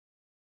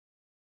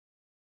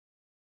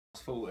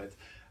forward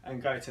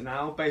and go to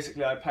now.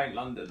 Basically, I paint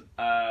London.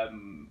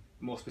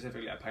 More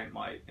specifically, I paint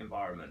my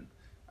environment,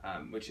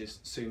 which is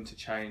soon to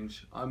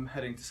change. I'm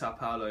heading to Sao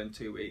Paulo in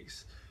 2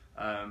 weeks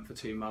for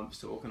 2 months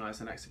to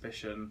organise an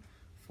exhibition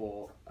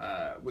for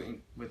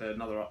with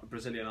another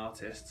Brazilian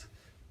artist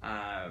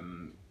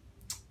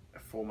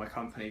for my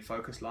company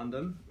Focus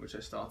London, which I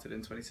started in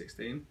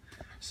 2016.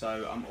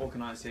 So I'm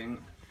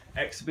organising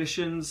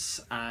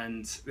exhibitions,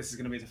 and this is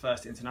going to be the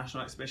first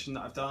international exhibition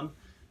that I've done.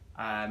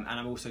 And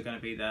I'm also going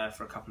to be there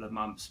for a couple of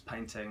months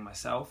painting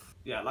myself.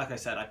 Yeah, like I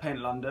said, I paint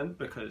London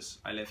because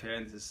I live here,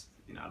 and this is,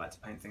 you know, I like to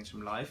paint things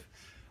from life.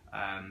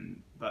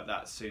 But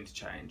that's soon to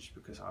change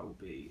because I will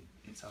be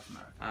in South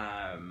America.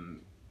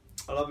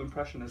 I love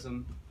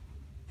Impressionism.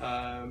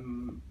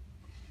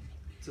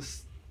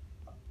 Just,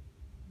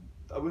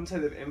 I wouldn't say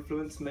they've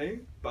influenced me,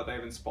 but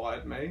they've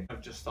inspired me.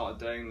 I've just started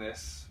doing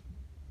this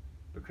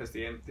because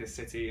this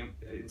city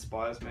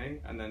inspires me,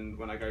 and then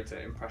when I go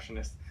to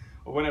Impressionist,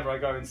 or whenever I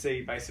go and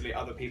see basically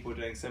other people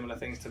doing similar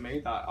things to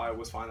me, that I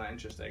always find that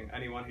interesting.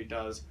 Anyone who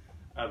does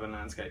urban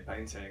landscape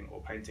painting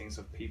or paintings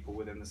of people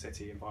within the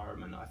city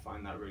environment, I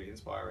find that really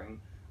inspiring.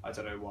 I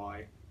don't know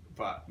why,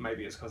 but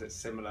maybe it's because it's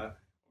similar.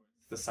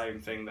 It's the same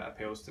thing that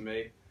appeals to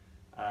me.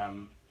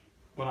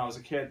 When I was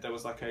a kid, there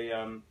was like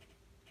in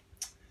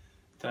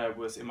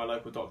my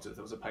local doctor's,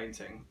 there was a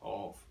painting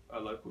of a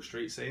local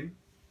street scene,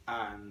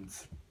 and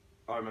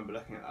I remember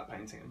looking at that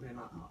painting and being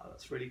like, oh,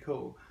 that's really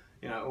cool.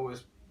 You know,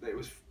 it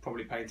was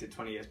probably painted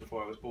 20 years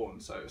before I was born,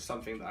 so it was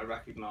something that I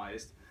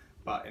recognised,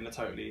 but in a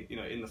totally, you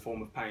know, in the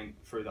form of paint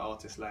through the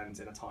artist's lens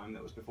in a time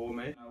that was before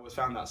me. I always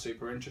found that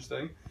super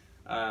interesting.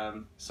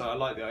 So I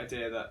like the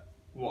idea that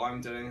what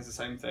I'm doing is the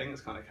same thing.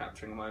 It's kind of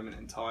capturing a moment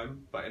in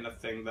time, but in a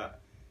thing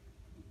that,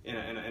 in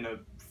a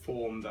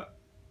form that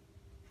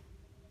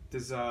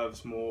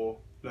deserves more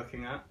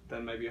looking at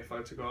than maybe a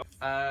photograph.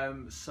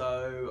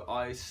 So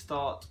I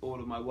start all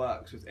of my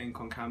works with ink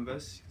on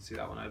canvas. You can see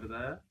that one over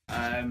there.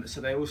 So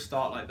they all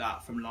start like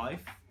that from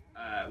life.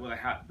 Well,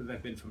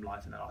 they've been from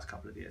life in the last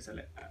couple of years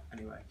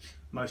anyway,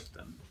 most of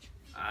them.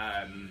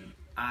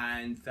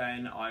 And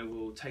then I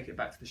will take it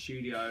back to the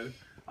studio.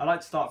 I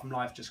like to start from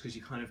life just because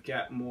you kind of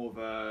get more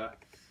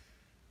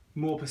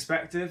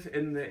perspective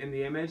in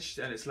the image,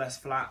 and it's less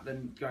flat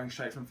than going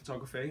straight from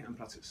photography, and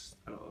plus it's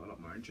a lot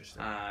more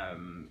interesting.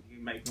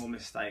 You make more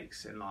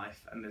mistakes in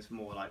life, and there's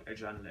more like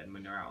adrenaline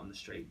when you're out on the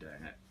street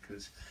doing it,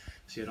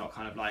 so you're not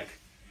kind of like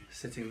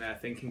sitting there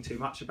thinking too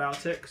much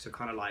about it, because you're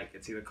kind of like,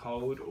 it's either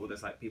cold or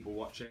there's like people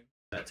watching.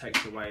 That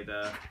takes away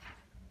the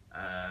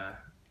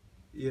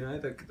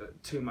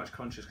too much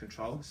conscious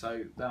control.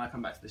 So then I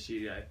come back to the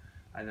studio,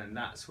 and then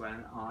that's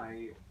when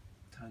I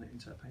turn it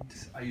into a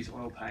paint. I use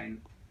oil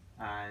paint.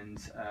 And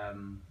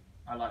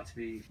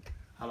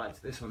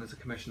this one is a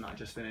commission that I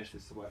just finished.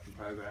 It's a work in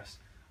progress.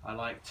 I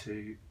like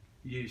to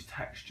use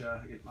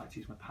texture. I like to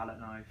use my palette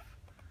knife,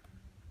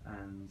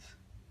 and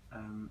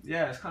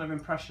yeah, it's kind of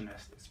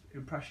impressionist. It's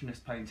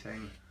impressionist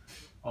painting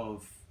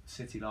of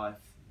city life,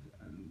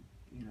 and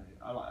you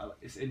know,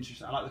 it's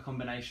interesting. I like the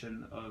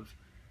combination of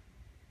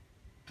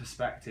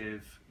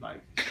perspective,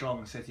 like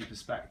strong city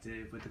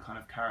perspective, with the kind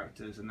of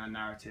characters and the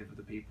narrative of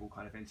the people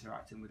kind of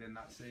interacting within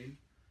that scene.